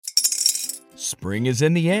Spring is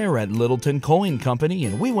in the air at Littleton Coin Company,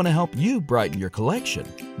 and we want to help you brighten your collection.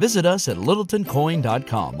 Visit us at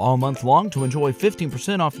littletoncoin.com all month long to enjoy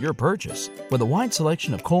 15% off your purchase. With a wide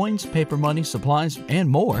selection of coins, paper money, supplies, and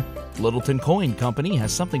more, Littleton Coin Company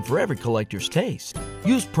has something for every collector's taste.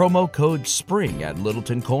 Use promo code SPRING at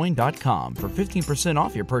littletoncoin.com for 15%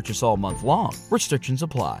 off your purchase all month long. Restrictions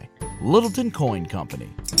apply. Littleton Coin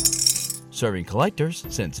Company. Serving collectors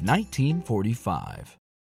since 1945.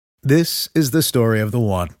 This is the story of the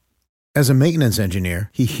one. As a maintenance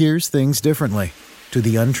engineer, he hears things differently. To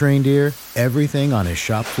the untrained ear, everything on his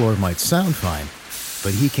shop floor might sound fine,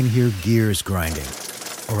 but he can hear gears grinding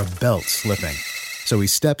or a belt slipping. So he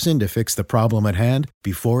steps in to fix the problem at hand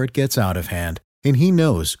before it gets out of hand. And he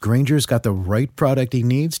knows Grainger's got the right product he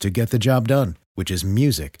needs to get the job done, which is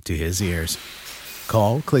music to his ears.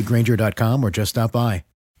 Call, click Grainger.com, or just stop by.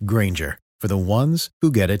 Grainger, for the ones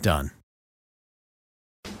who get it done.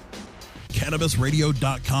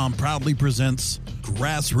 CannabisRadio.com proudly presents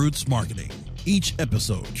Grassroots Marketing. Each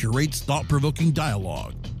episode curates thought-provoking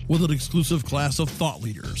dialogue with an exclusive class of thought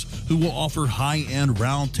leaders who will offer high-end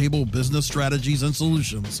roundtable business strategies and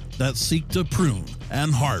solutions that seek to prune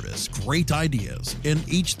and harvest great ideas in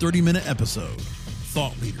each 30-minute episode.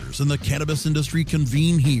 Thought leaders in the cannabis industry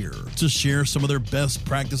convene here to share some of their best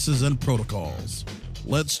practices and protocols.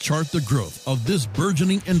 Let's chart the growth of this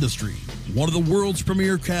burgeoning industry, one of the world's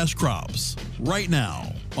premier cash crops, right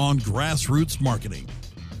now on Grassroots Marketing.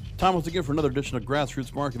 Time once again for another edition of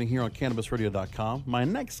Grassroots Marketing here on CannabisRadio.com. My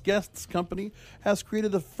next guest's company has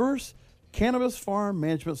created the first cannabis farm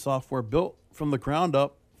management software built from the ground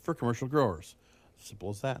up for commercial growers. Simple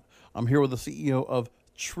as that. I'm here with the CEO of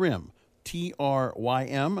Trim,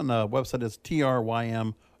 T-R-Y-M, and the website is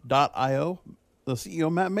trym.io. The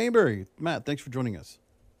CEO, Matt Mayberry. Matt, thanks for joining us.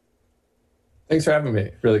 Thanks for having me.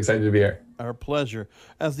 Really excited to be here. Our pleasure.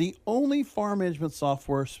 As the only farm management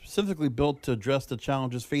software specifically built to address the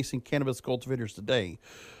challenges facing cannabis cultivators today,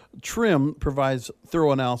 Trim provides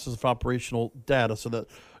thorough analysis of operational data so that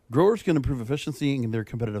growers can improve efficiency and their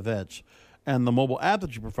competitive edge. And the mobile app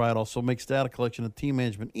that you provide also makes data collection and team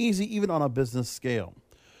management easy, even on a business scale.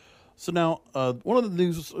 So now, one of the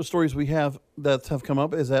news stories we have that have come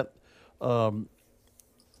up is that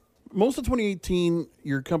most of 2018,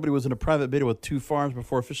 your company was in a private beta with 2 farms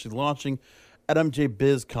before officially launching at MJ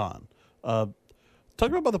BizCon. Talk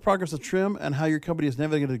about the progress of Trim and how your company is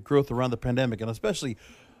navigated growth around the pandemic, and especially,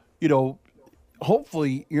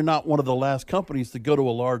 hopefully you're not one of the last companies to go to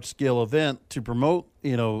a large-scale event to promote,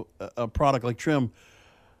 a product like Trim,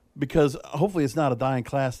 because hopefully it's not a dying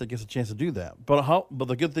class that gets a chance to do that. But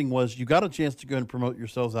the good thing was you got a chance to go and promote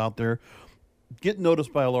yourselves out there, get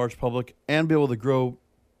noticed by a large public, and be able to grow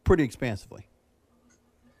pretty expansively.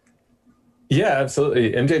 Yeah,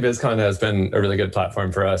 absolutely. MJ BizCon has been a really good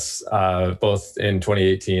platform for us, both in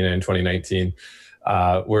 2018 and 2019.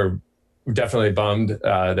 We're definitely bummed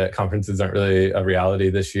that conferences aren't really a reality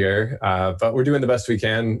this year, but we're doing the best we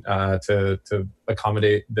can to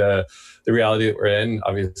accommodate the reality that we're in.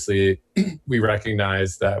 Obviously, we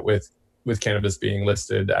recognize that with cannabis being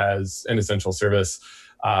listed as an essential service,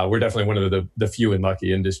 we're definitely one of the few and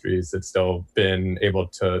lucky industries that's still been able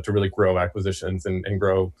to really grow acquisitions and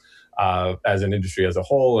grow as an industry as a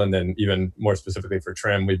whole. And then even more specifically for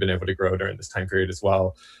Trim, we've been able to grow during this time period as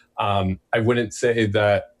well. I wouldn't say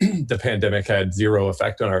that the pandemic had zero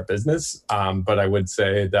effect on our business, but I would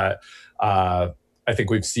say that I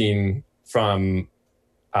think we've seen from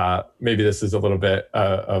maybe this is a little bit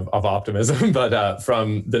of optimism, but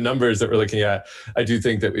from the numbers that we're looking at, I do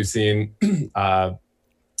think that we've seen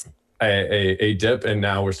a dip, and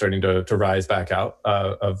now we're starting to rise back out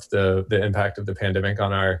of the impact of the pandemic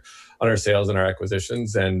on our sales and our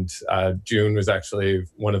acquisitions. And June was actually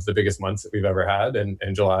one of the biggest months that we've ever had, and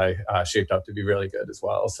July shaped up to be really good as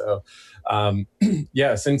well. So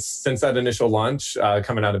yeah, since that initial launch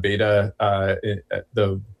coming out of beta at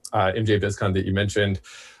the MJ BizCon that you mentioned,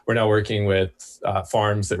 we're now working with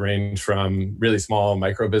farms that range from really small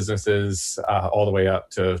micro businesses all the way up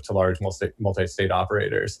to large multi-state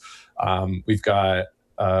operators. We've got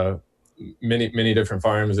many different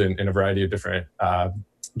farms in a variety of different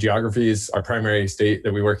geographies. Our primary state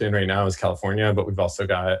that we work in right now is California, but we've also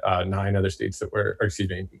got 8 other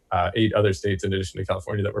states in addition to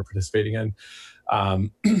California that we're participating in.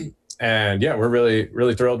 And yeah, we're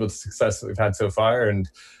really thrilled with the success that we've had so far. And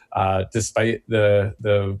despite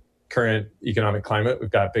the current economic climate, we've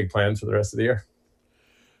got big plans for the rest of the year.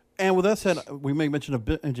 And with that said, we may mention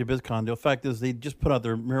MJ BizCon. The fact is they just put out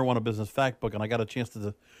their marijuana business fact book, and I got a chance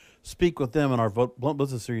to speak with them in our Blunt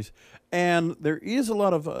Business series. And there is a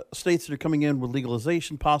lot of states that are coming in with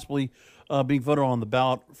legalization, possibly being voted on the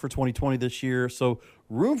ballot for 2020 this year. So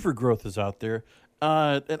room for growth is out there.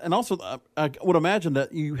 And also, I would imagine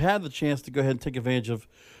that you had the chance to go ahead and take advantage of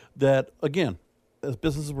that, again, as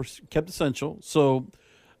businesses were kept essential. So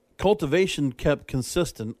cultivation kept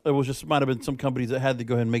consistent. It was just might have been some companies that had to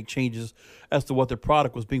go ahead and make changes as to what their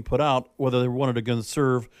product was being put out, whether they wanted to go and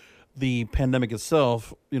serve the pandemic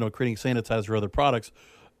itself, creating sanitizer or other products,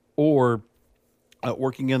 or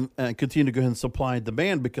working in and continue to go ahead and supply and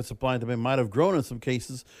demand, because supply and demand might have grown in some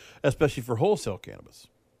cases, especially for wholesale cannabis.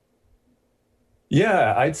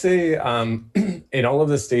 Yeah, I'd say in all of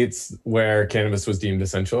the states where cannabis was deemed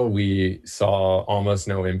essential, we saw almost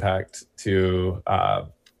no impact to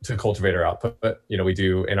cultivator output. We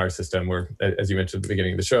do in our system, we're, as you mentioned at the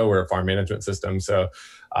beginning of the show, we're a farm management system. So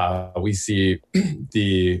we see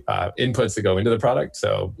the inputs that go into the product.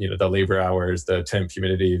 So, the labor hours, the temp,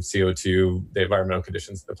 humidity, CO2, the environmental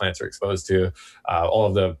conditions that the plants are exposed to, all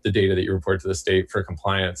of the data that you report to the state for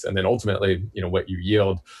compliance, and then ultimately, what you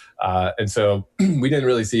yield. And so we didn't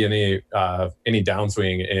really see any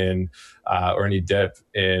downswing in or any dip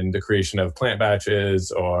in the creation of plant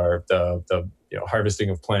batches or the harvesting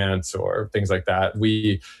of plants or things like that.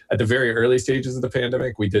 We, at the very early stages of the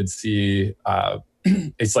pandemic, we did see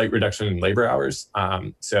a slight reduction in labor hours.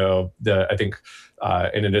 So I think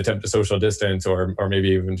in an attempt to social distance, or maybe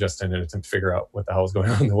even just in an attempt to figure out what the hell is going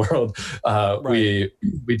on in the world, right.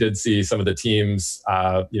 we did see some of the teams,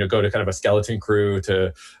 go to kind of a skeleton crew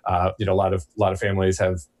to, a lot of families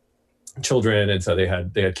have children, and so they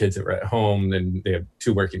had kids that were at home, and they have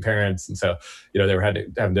two working parents, and so they were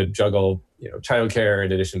having to juggle childcare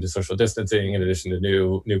in addition to social distancing, in addition to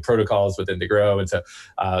new protocols within the grow, and so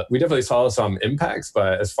we definitely saw some impacts.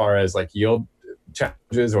 But as far as like yield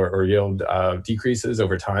challenges or yield decreases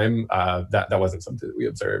over time, that wasn't something that we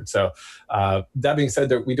observed. So that being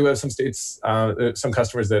said, we do have some states, some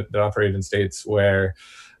customers that operate in states where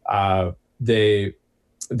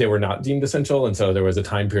they were not deemed essential, and so there was a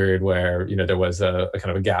time period where there was a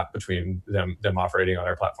kind of a gap between them operating on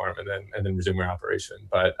our platform and then resuming operation.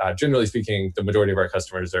 But generally speaking, the majority of our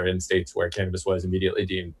customers are in states where cannabis was immediately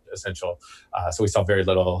deemed essential. So we saw very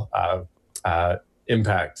little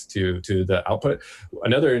impact to the output.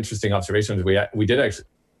 Another interesting observation is we did actually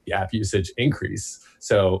see app usage increase.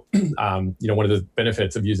 So, one of the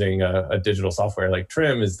benefits of using a digital software like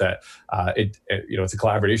Trim is that it's a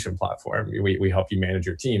collaboration platform. We help you manage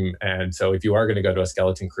your team, and so if you are going to go to a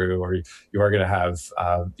skeleton crew, or you are going to have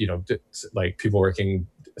like people working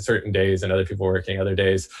certain days and other people working other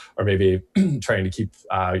days, or maybe trying to keep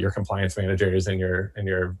your compliance managers and your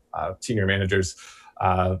senior managers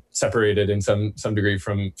separated in some degree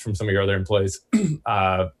from some of your other employees,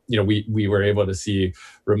 we were able to see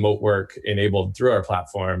remote work enabled through our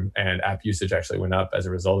platform, and app usage actually went up as a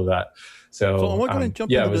result of that. So I want to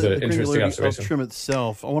jump into the granularity of Trim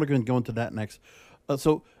itself. I want to go into that next.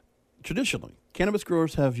 So traditionally, cannabis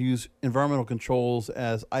growers have used environmental controls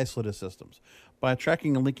as isolated systems. By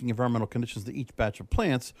tracking and linking environmental conditions to each batch of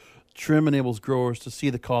plants, Trim enables growers to see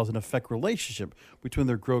the cause and effect relationship between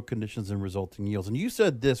their grow conditions and resulting yields. And you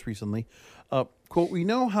said this recently, quote, "We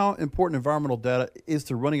know how important environmental data is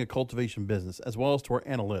to running a cultivation business, as well as to our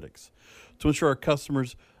analytics, to ensure our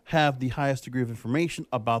customers have the highest degree of information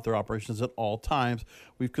about their operations at all times.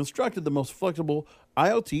 We've constructed the most flexible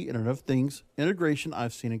IoT, Internet of Things, integration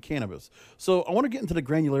I've seen in cannabis." So I want to get into the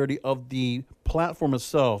granularity of the platform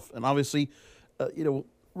itself. And obviously,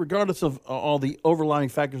 regardless of all the overlying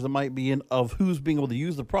factors that might be in of who's being able to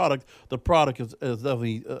use the product is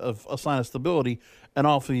definitely of a sign of stability, and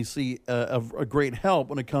obviously a great help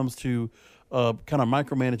when it comes to kind of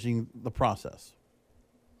micromanaging the process.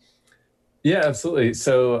 Yeah, absolutely.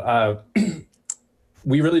 So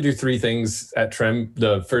we really do three things at Trim.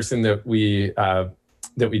 The first thing that we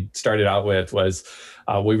started out with was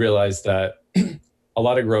we realized that a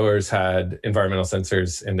lot of growers had environmental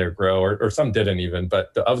sensors in their grow, or some didn't even,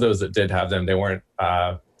 but of those that did have them, they weren't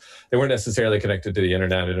necessarily connected to the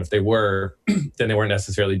internet. And if they were, then they weren't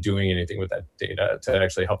necessarily doing anything with that data to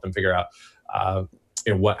actually help them figure out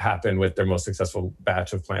what happened with their most successful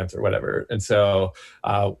batch of plants or whatever. And so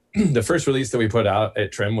the first release that we put out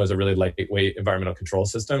at Trim was a really lightweight environmental control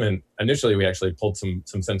system. And initially, we actually pulled some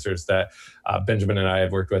sensors that Benjamin and I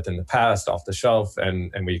had worked with in the past off the shelf,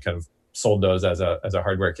 and we kind of sold those as a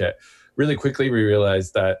hardware kit. Really quickly, we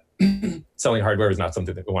realized that selling hardware was not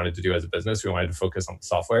something that we wanted to do as a business. We wanted to focus on the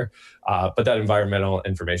software, but that environmental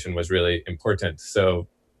information was really important. So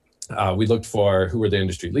we looked for who were the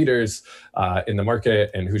industry leaders in the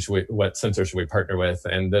market, and what sensor should we partner with.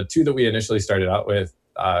 And the two that we initially started out with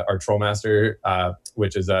our TrollMaster,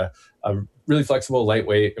 which is a really flexible,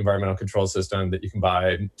 lightweight environmental control system that you can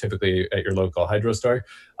buy typically at your local hydro store.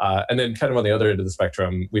 And then kind of on the other end of the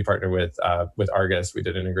spectrum, we partner with Argus. We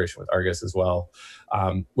did integration with Argus as well,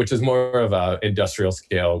 which is more of an industrial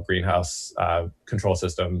scale greenhouse control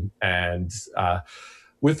system. And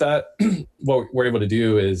with that, what we're able to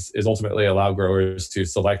do is ultimately allow growers to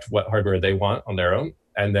select what hardware they want on their own,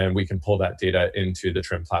 and then we can pull that data into the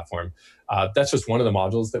Trim platform. That's just one of the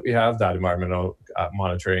modules that we have, that environmental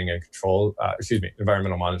monitoring and control,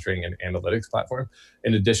 environmental monitoring and analytics platform.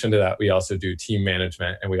 In addition to that, we also do team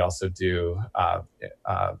management, and we also do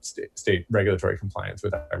state regulatory compliance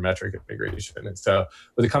with our metric integration. And so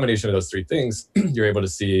with a combination of those three things, you're able to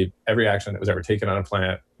see every action that was ever taken on a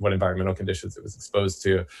plant, what environmental conditions it was exposed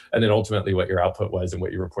to, and then ultimately what your output was and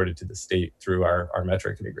what you reported to the state through our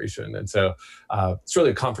metric integration. And so it's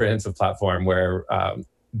really a comprehensive platform where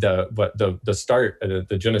the start,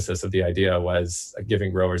 the genesis of the idea was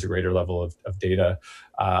giving growers a greater level of data,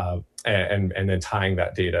 and then tying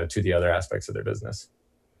that data to the other aspects of their business.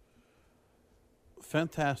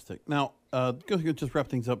 Fantastic. Now, just wrap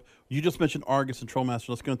things up. You just mentioned Argus and TrollMaster.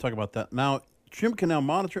 Let's go and talk about that. Now, Trim can now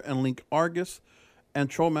monitor and link Argus and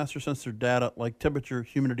TrollMaster sensor data like temperature,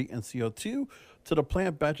 humidity, and CO2 to the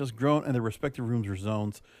plant batches grown in their respective rooms or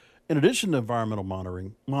zones. In addition to environmental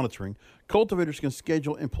monitoring, cultivators can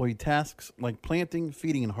schedule employee tasks like planting,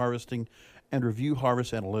 feeding, and harvesting, and review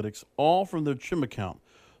harvest analytics, all from their Trim account.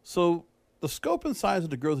 So the scope and size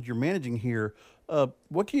of the growth that you're managing here,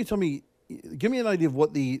 what can you tell me? Give me an idea of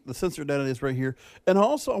what the sensor data is right here. And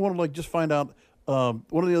also I want to just find out,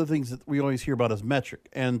 one of the other things that we always hear about is metric,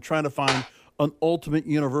 and trying to find an ultimate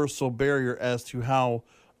universal barrier as to how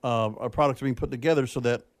our products are being put together so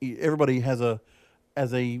that everybody has at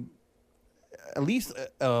least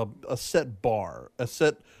a set bar, a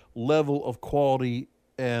set level of quality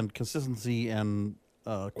and consistency and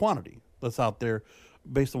quantity that's out there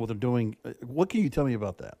based on what they're doing. What can you tell me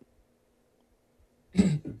about that?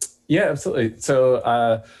 Yeah, absolutely.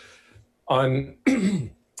 So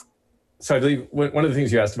so I believe one of the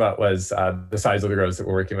things you asked about was the size of the grows that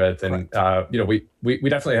we're working with. And, we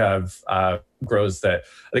definitely have grows that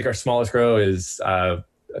I think our smallest grow is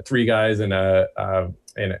 3 guys in a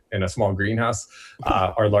small greenhouse.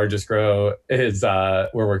 Our largest grow is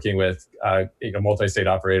we're working with multi-state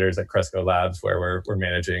operators at Cresco Labs, where we're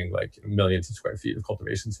managing like millions of square feet of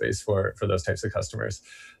cultivation space for those types of customers.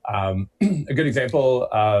 A good example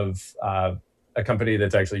of a company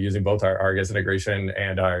that's actually using both our Argus integration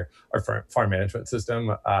and our farm management system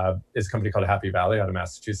is a company called Happy Valley out of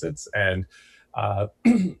Massachusetts. And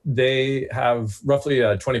they have roughly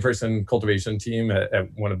a 20-person cultivation team at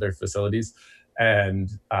one of their facilities. And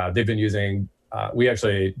they've been using, we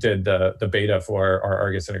actually did the beta for our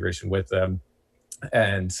Argus integration with them.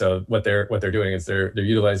 And so what they're doing is they're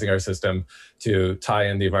utilizing our system to tie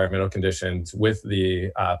in the environmental conditions with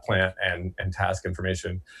the plant and task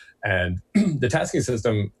information. And the tasking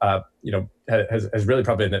system, has really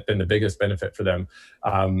probably been the biggest benefit for them.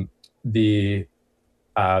 The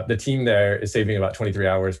team there is saving about 23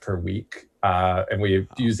 hours per week, and we're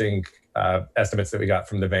using estimates that we got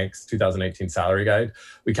from the bank's 2018 salary guide.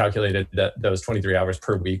 We calculated that those 23 hours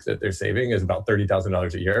per week that they're saving is about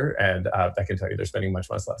 $30,000 a year, and I can tell you they're spending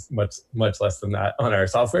much less than that on our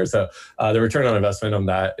software. So the return on investment on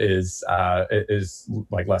that is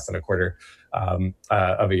like less than a quarter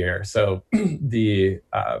of a year. So the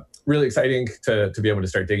really exciting to be able to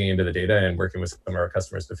start digging into the data and working with some of our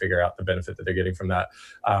customers to figure out the benefit that they're getting from that.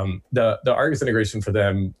 The Argus integration for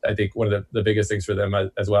them, I think one of the biggest things for them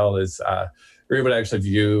as well is you're able to actually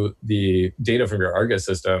view the data from your Argus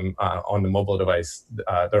system on the mobile device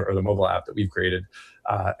or the mobile app that we've created.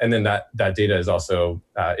 And then that data is also,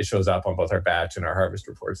 it shows up on both our batch and our harvest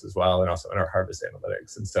reports as well, and also in our harvest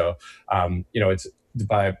analytics. And so, it's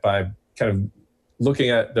by kind of looking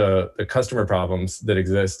at the customer problems that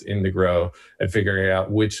exist in the grow and figuring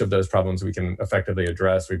out which of those problems we can effectively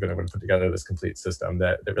address, we've been able to put together this complete system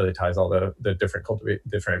that really ties all the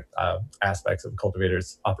different aspects of the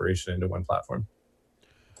cultivator's operation into one platform.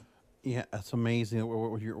 Yeah, that's amazing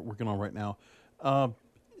what you're working on right now.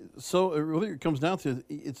 So it really comes down to,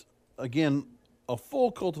 it's, again, a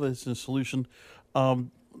full cultivation solution.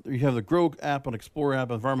 You have the Grow app and Explore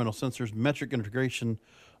app, environmental sensors, metric integration.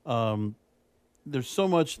 There's so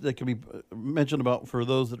much that can be mentioned about for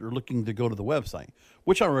those that are looking to go to the website,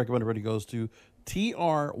 which I recommend everybody goes to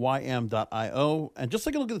trym.io and just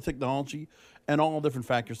take a look at the technology and all the different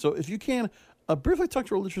factors. So if you can, briefly talk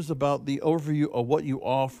to our listeners about the overview of what you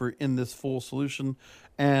offer in this full solution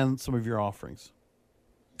and some of your offerings.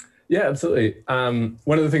 Yeah, absolutely.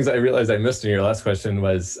 One of the things I realized I missed in your last question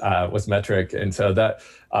was metric, and so that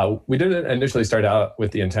we didn't initially start out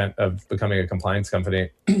with the intent of becoming a compliance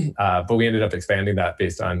company, but we ended up expanding that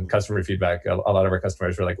based on customer feedback. A lot of our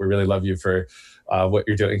customers were like, "We really love you for what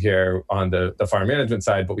you're doing here on the farm management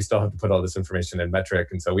side, but we still have to put all this information in metric."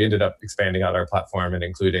 And so we ended up expanding out our platform and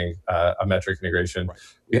including a metric integration. Right.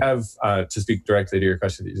 We have, to speak directly to your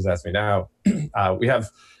question that you just asked me now, we have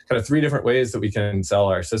kind of 3 different ways that we can sell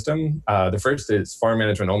our system. The first is farm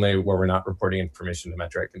management only, where we're not reporting information to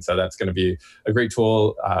metric. And so that's going to be a great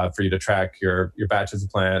tool for you to track your batches of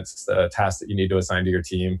plants, the tasks that you need to assign to your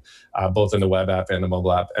team, both in the web app and the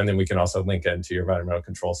mobile app. And then we can also link into your environmental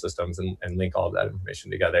control systems and link all of that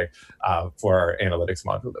information together for our analytics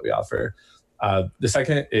module that we offer. The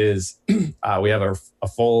second is we have a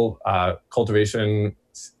full cultivation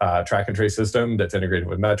track and trace system that's integrated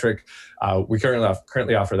with metric. We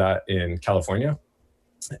currently offer that in California,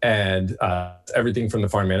 and everything from the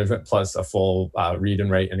farm management plus a full read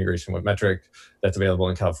and write integration with metric that's available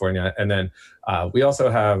in California. And then we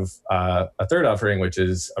also have a third offering, which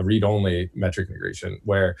is a read-only metric integration,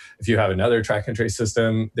 where if you have another track and trace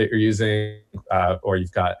system that you're using, or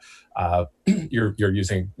you've got you're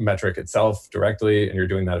using metric itself directly and you're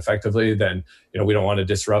doing that effectively, then we don't want to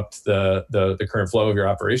disrupt the current flow of your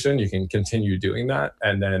operation. You can continue doing that.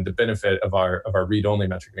 And then the benefit of our read-only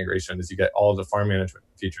metric integration is you get all of the farm management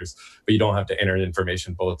features, but you don't have to enter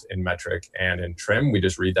information both in metric and in trim. We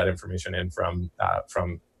just read that information in from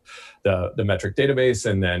the metric database,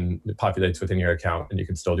 and then it populates within your account, and you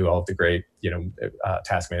can still do all of the great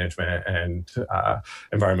task management and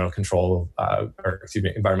environmental control,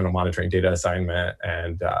 environmental monitoring, data assignment,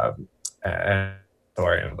 and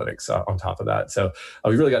our analytics on top of that. So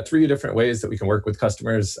we've really got 3 different ways that we can work with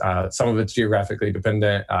customers. Some of it's geographically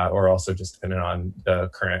dependent, or also just dependent on the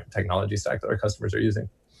current technology stack that our customers are using.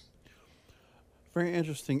 Very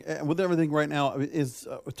interesting. And with everything right now,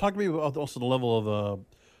 talk to me about also the level of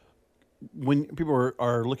when people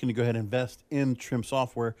are looking to go ahead and invest in trim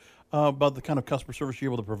software, about the kind of customer service you're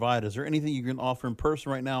able to provide. Is there anything you can offer in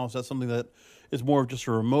person right now? Is that something that is more of just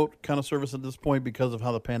a remote kind of service at this point because of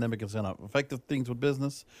how the pandemic has affected things with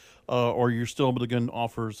business? Or you're still able to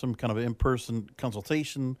offer some kind of in-person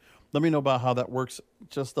consultation? Let me know about how that works,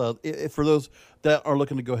 just for those that are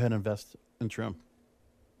looking to go ahead and invest in trim.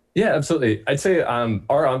 Yeah, absolutely. I'd say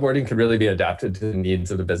our onboarding can really be adapted to the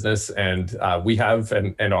needs of the business, and we have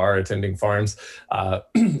and are attending farms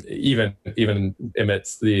even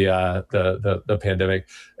amidst the pandemic.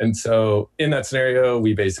 And so in that scenario,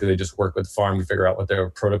 we basically just work with the farm. We figure out what their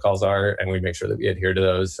protocols are, and we make sure that we adhere to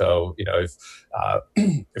those. So if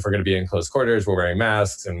we're going to be in close quarters, we're wearing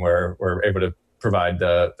masks, and we're able to provide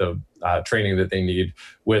the training that they need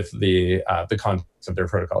with the context of their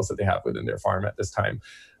protocols that they have within their farm at this time.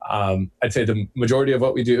 I'd say the majority of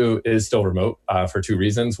what we do is still remote for 2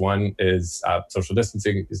 reasons. One is social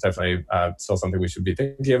distancing is definitely still something we should be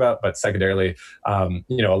thinking about. But secondarily, a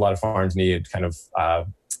lot of farms need kind of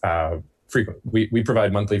frequent. We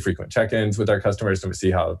provide monthly frequent check-ins with our customers to see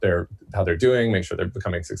how they're doing, make sure they're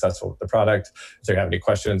becoming successful with the product. If they have any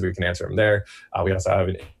questions, we can answer them there. We also have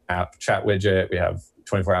an app chat widget. We have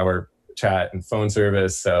 24-hour chat and phone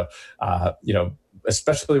service. So,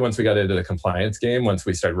 especially once we got into the compliance game, once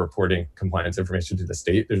we started reporting compliance information to the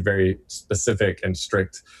state, there's very specific and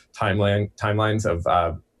strict timelines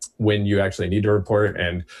of when you actually need to report,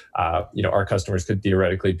 and our customers could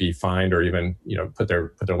theoretically be fined or even put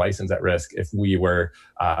their license at risk if we were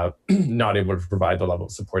not able to provide the level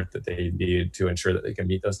of support that they need to ensure that they can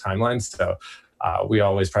meet those timelines. So we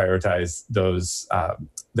always prioritize those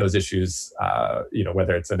issues,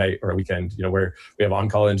 whether it's a night or a weekend, where we have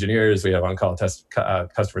on-call engineers, we have on-call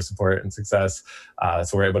customer support and success.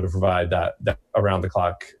 So we're able to provide that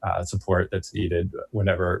around-the-clock support that's needed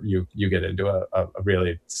whenever you get into a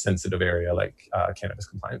really sensitive area like cannabis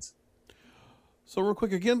compliance. So real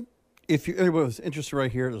quick again, if anybody was interested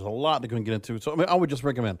right here, there's a lot to go and get into. So I would just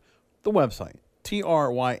recommend the website,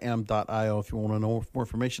 trym.io, if you want to know more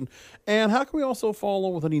information. And how can we also follow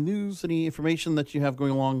with any news, any information that you have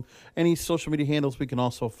going along, any social media handles we can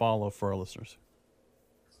also follow for our listeners?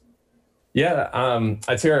 Yeah,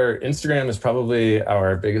 I'd say our Instagram is probably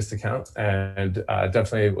our biggest account, and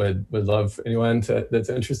definitely would love anyone that's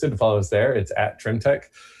interested to follow us there. It's @TrimTech.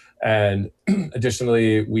 And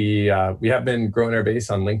additionally, we have been growing our base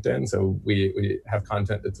on LinkedIn, so we have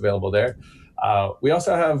content that's available there. We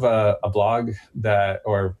also have a blog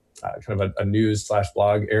kind of a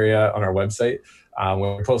news/blog area on our website.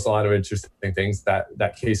 We post a lot of interesting things.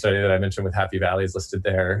 That case study that I mentioned with Happy Valley is listed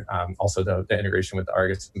there. Also, the integration with the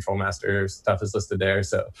Argus Control Master stuff is listed there.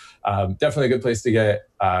 So definitely a good place to get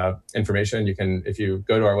information. You can, if you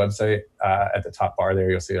go to our website, at the top bar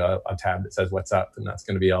there, you'll see a tab that says "What's Up," and that's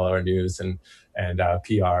going to be all our news and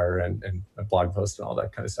PR and blog posts and all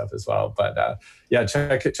that kind of stuff as well. But yeah,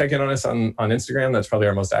 check in on us on Instagram. That's probably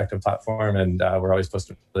our most active platform, and we're always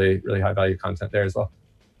posting really high value content there as well.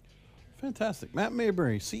 Fantastic. Matt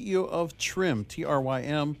Mayberry, CEO of Trym,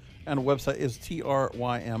 TRYM, and the website is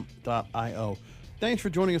trym.io. Thanks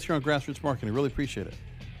for joining us here on Grassroots Marketing. Really appreciate it.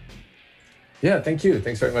 Yeah, thank you.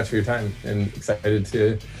 Thanks very much for your time, and excited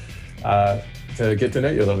to get to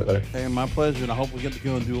know you a little bit better. Hey, my pleasure, and I hope we get to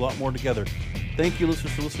go and do a lot more together. Thank you,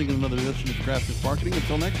 listeners, for listening to another edition of Grassroots Marketing.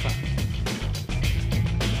 Until next time.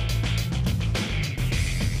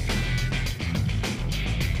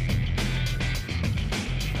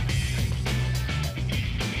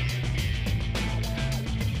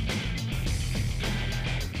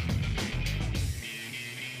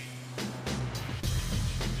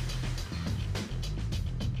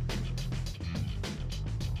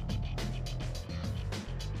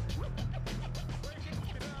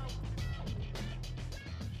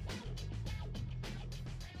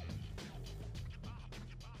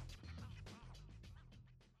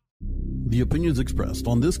 The opinions expressed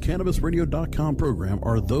on this CannabisRadio.com program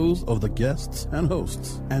are those of the guests and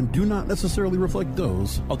hosts and do not necessarily reflect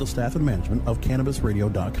those of the staff and management of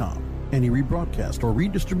CannabisRadio.com. Any rebroadcast or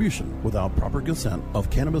redistribution without proper consent of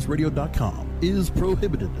CannabisRadio.com is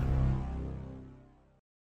prohibited.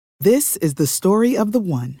 This is the story of the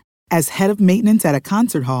one. As head of maintenance at a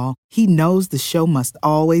concert hall, he knows the show must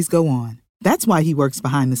always go on. That's why he works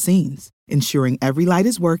behind the scenes, ensuring every light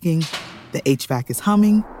is working, the HVAC is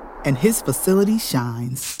humming, and his facility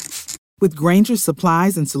shines. With Grainger's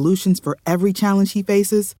supplies and solutions for every challenge he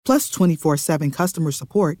faces, plus 24/7 customer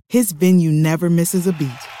support, his venue never misses a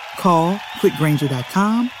beat. Call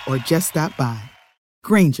quickgrainger.com or just stop by.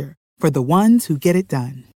 Grainger, for the ones who get it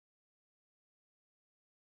done.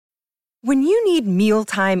 When you need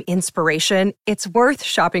mealtime inspiration, it's worth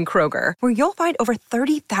shopping Kroger, where you'll find over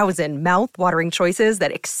 30,000 mouth-watering choices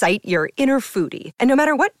that excite your inner foodie. And no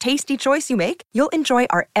matter what tasty choice you make, you'll enjoy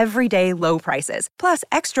our everyday low prices, plus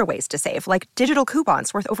extra ways to save, like digital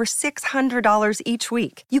coupons worth over $600 each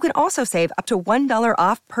week. You can also save up to $1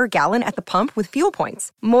 off per gallon at the pump with fuel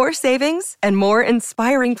points. More savings and more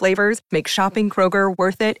inspiring flavors make shopping Kroger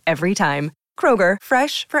worth it every time. Kroger,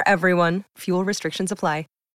 fresh for everyone. Fuel restrictions apply.